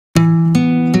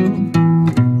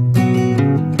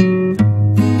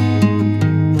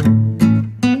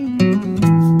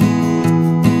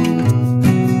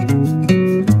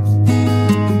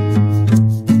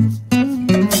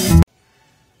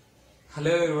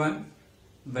everyone,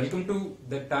 welcome to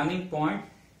the turning point.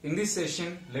 In this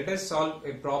session, let us solve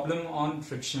a problem on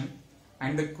friction,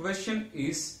 and the question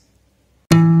is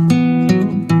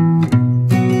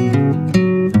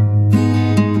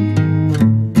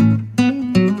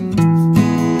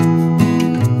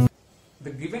the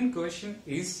given question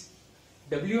is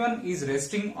W1 is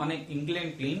resting on an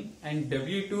inclined plane and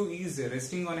W2 is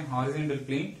resting on a horizontal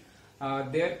plane.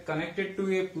 They are connected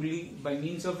to a pulley by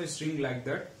means of a string like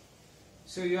that.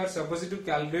 So you are supposed to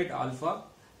calculate alpha,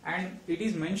 and it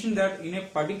is mentioned that in a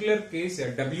particular case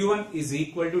W1 is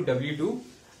equal to W2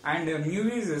 and mu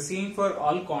is the same for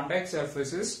all contact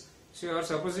surfaces. So you are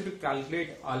supposed to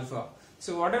calculate alpha.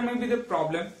 So whatever may be the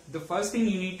problem, the first thing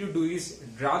you need to do is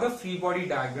draw the free body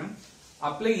diagram,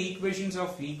 apply equations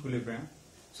of equilibrium,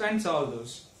 so and solve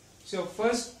those. So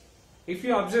first, if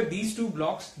you observe these two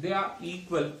blocks, they are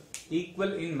equal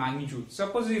in magnitude.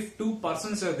 Suppose if two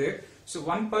persons are there, so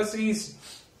one person is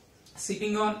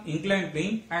sitting on inclined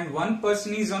plane and one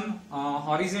person is on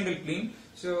horizontal plane.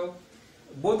 So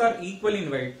both are equal in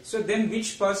weight. So then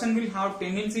which person will have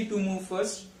tendency to move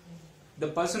first? The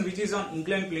person which is on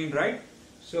inclined plane, right?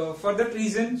 So for that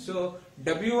reason, so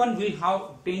W1 will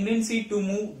have tendency to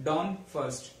move down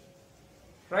first,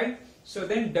 right? So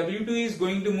then W2 is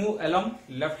going to move along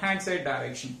left hand side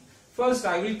direction. First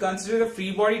I will consider the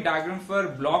free body diagram for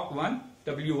block 1,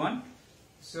 W1.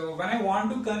 So when I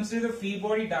want to consider the free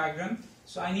body diagram,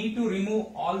 so I need to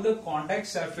remove all the contact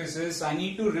surfaces. I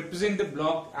need to represent the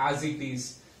block as it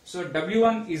is. So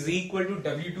W1 is equal to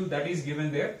W2, that is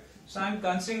given there. So I am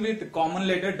considering with the common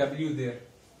letter W there.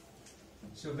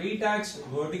 So weight acts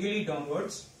vertically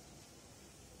downwards.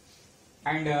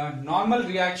 And normal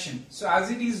reaction, so as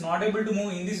it is not able to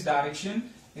move in this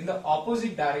direction, in the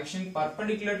opposite direction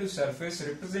perpendicular to surface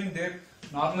represent their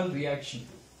normal reaction.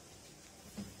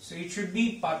 So it should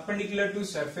be perpendicular to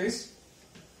surface.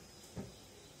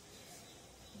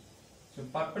 So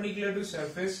perpendicular to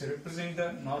surface represent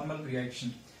the normal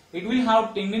reaction. It will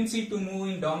have tendency to move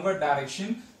in downward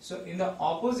direction. So in the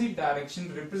opposite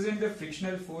direction represent the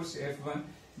frictional force F1,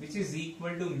 which is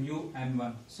equal to mu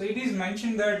N1. So it is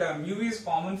mentioned that mu is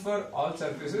common for all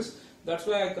surfaces. That's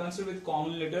why I consider with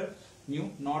common letter mu,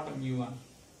 not mu1.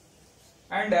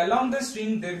 And along the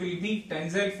string there will be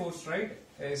tensile force, right?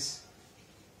 S.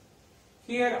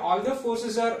 Here all the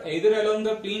forces are either along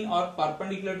the plane or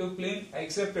perpendicular to plane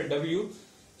except W.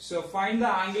 So find the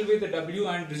angle with the W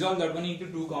and resolve that one into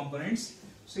two components.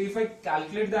 So if I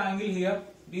calculate the angle here,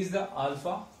 it is the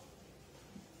alpha.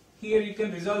 Here you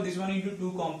can resolve this one into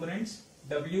two components,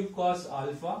 W cos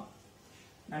alpha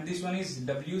and this one is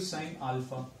W sin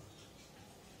alpha.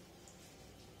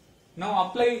 Now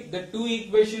apply the two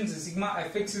equations, sigma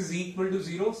fx is equal to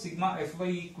 0, sigma fy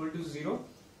equal to 0.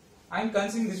 I am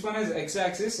considering this one as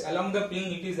x-axis, along the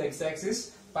plane it is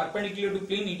x-axis, perpendicular to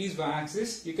plane it is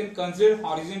y-axis. You can consider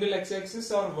horizontal x-axis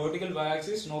or vertical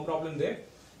y-axis, no problem there.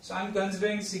 So I am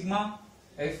considering sigma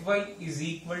fy is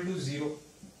equal to 0.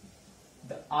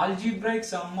 The algebraic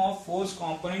sum of force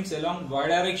components along y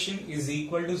direction is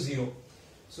equal to 0.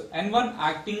 So N1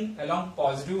 acting along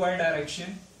positive y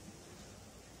direction,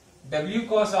 W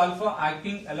cos alpha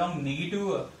acting along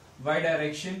negative y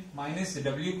direction minus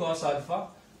W cos alpha,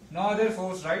 no other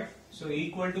force, right? So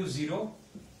equal to 0.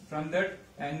 From that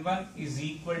N1 is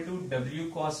equal to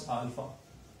W cos alpha.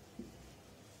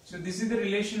 So this is the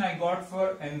relation I got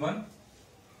for N1.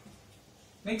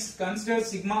 Next, consider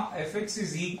sigma fx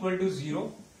is equal to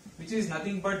 0, which is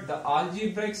nothing but the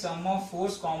algebraic sum of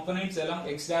force components along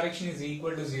x direction is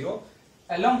equal to 0.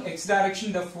 Along x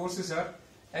direction the forces are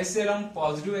S along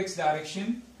positive x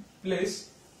direction plus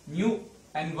mu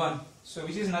N1, so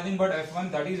which is nothing but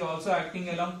F1, that is also acting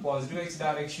along positive x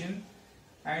direction,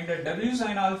 and W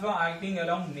sin alpha acting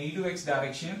along negative x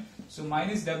direction, so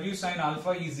minus W sin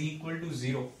alpha is equal to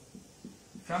 0.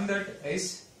 From that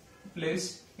S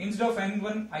plus, instead of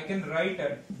N1 I can write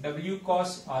W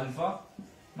cos alpha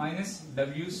minus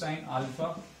W sin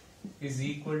alpha is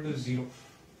equal to 0.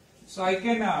 So I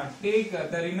can take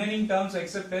the remaining terms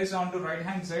except S onto right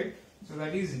hand side, so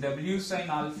that is W sin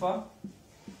alpha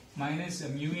minus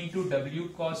mu into W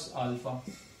cos alpha.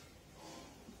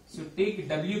 So take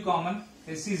W common,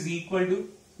 S is equal to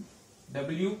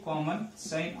W common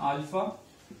sin alpha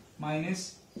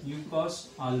minus mu cos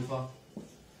alpha.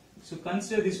 So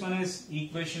consider this one as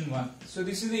equation 1. So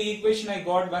this is the equation I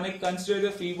got when I consider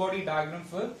the free body diagram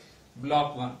for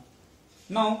block 1.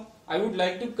 Now I would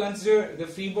like to consider the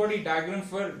free body diagram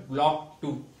for block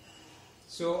 2.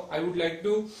 So I would like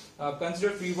to consider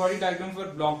free body diagram for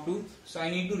block 2. So I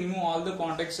need to remove all the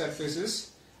contact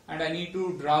surfaces and I need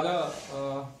to draw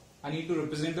the I need to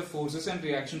represent the forces and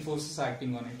reaction forces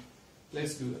acting on it.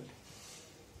 Let's do that.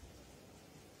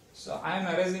 So I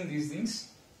am erasing these things.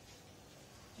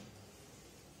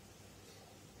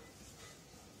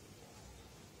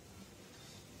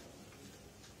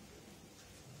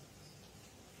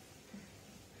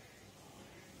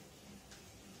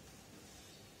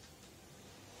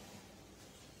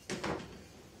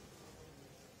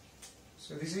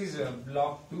 So this is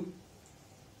block 2.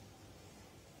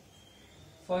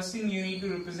 First thing you need to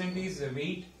represent is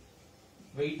weight.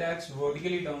 Weight acts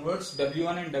vertically downwards.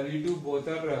 W1 and W2 both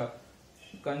are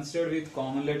considered with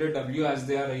common letter W as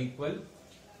they are equal.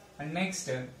 And next,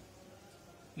 it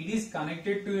is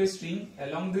connected to a string.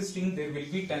 Along the string there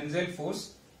will be tensile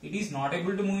force. It is not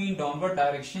able to move in downward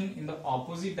direction. In the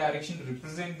opposite direction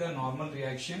represent the normal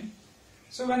reaction.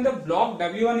 So when the block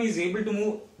W1 is able to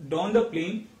move down the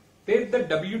plane, there the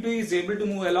W2 is able to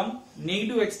move along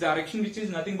negative x direction, which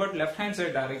is nothing but left hand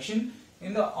side direction.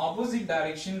 In the opposite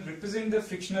direction represent the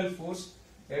frictional force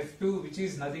F2, which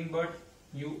is nothing but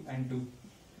mu N2.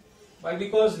 Why?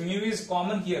 Because mu is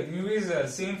common here. Mu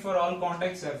is same for all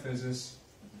contact surfaces.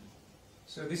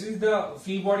 So this is the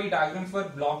free body diagram for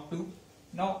block 2.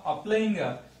 Now applying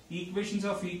equations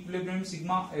of equilibrium,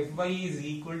 sigma Fy is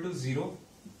equal to 0.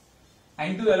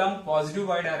 N2 along positive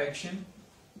y direction,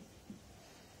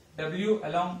 W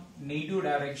along negative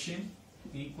direction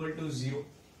equal to 0.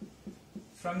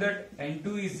 From that,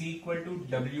 N2 is equal to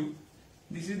W.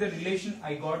 This is the relation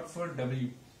I got for W.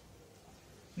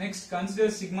 Next, consider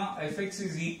sigma Fx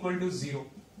is equal to 0.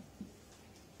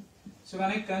 So when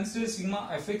I consider sigma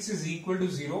Fx is equal to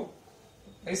 0,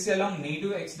 S along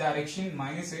negative x direction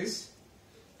minus S,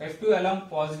 F2 along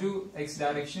positive x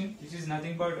direction, which is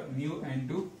nothing but mu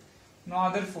N2, no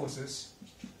other forces.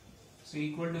 So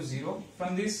equal to 0.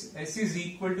 From this, S is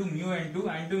equal to mu N2.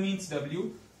 N2 means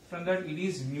W. From that, it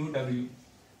is mu W.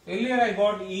 Earlier I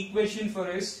got equation for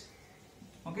S.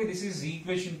 Okay, this is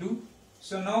equation 2.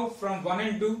 So now from 1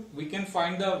 and 2, we can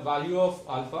find the value of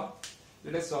alpha.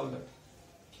 Let us solve that.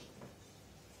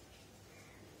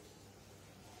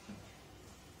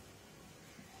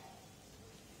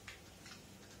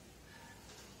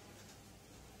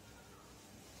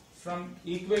 From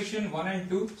equation 1 and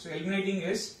 2, so eliminating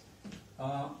S.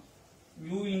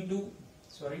 Mu into,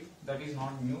 sorry, that is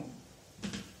not mu.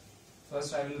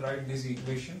 First I will write this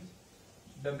equation.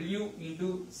 W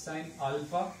into sin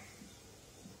alpha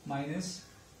minus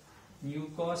mu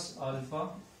cos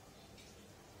alpha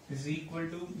is equal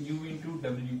to mu into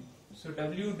W. So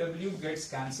W gets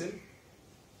cancelled.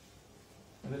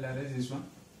 I will erase this one.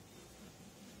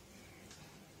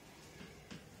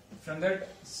 From that,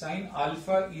 sin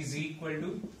alpha is equal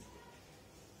to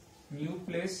mu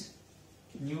plus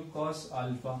mu cos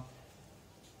alpha.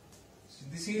 So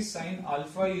this is sin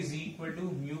alpha is equal to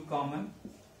mu common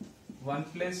 1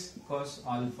 plus cos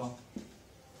alpha.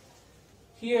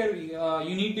 Here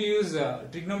you need to use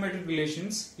trigonometric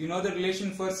relations. You know the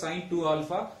relation for sin 2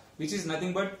 alpha, which is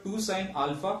nothing but 2 sin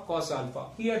alpha cos alpha.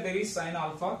 Here there is sin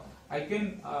alpha. I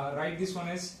can write this one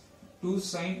as 2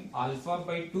 sin alpha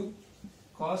by 2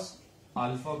 cos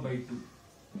alpha by 2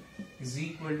 is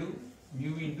equal to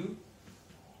mu into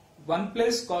 1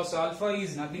 plus cos alpha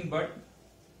is nothing but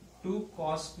 2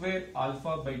 cos square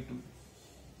alpha by 2.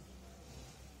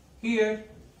 Here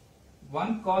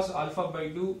 1 cos alpha by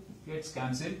 2 gets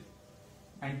cancelled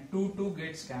and 2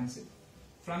 gets cancelled.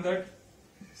 From that,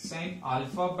 sin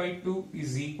alpha by 2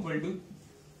 is equal to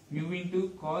mu into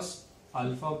cos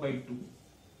alpha by 2.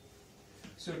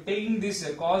 So taking this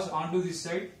cos onto this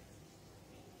side,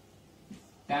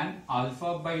 tan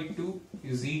alpha by 2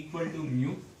 is equal to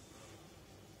mu.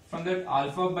 From that,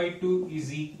 alpha by 2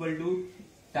 is equal to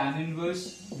tan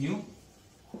inverse mu.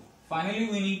 Finally,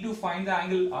 we need to find the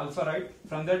angle alpha, right?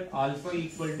 From that, alpha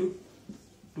equal to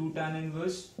 2 tan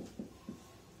inverse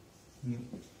mu.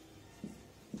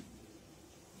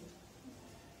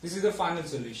 This is the final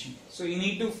solution. So you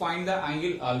need to find the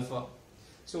angle alpha.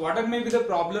 So whatever may be the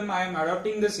problem, I am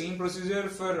adopting the same procedure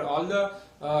for all the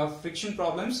friction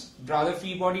problems. Draw the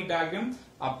free body diagram,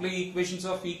 apply equations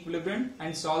of equilibrium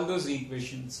and solve those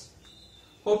equations.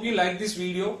 Hope you like this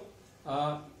video.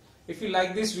 If you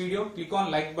like this video, click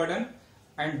on like button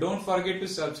and don't forget to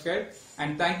subscribe,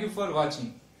 and thank you for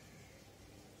watching.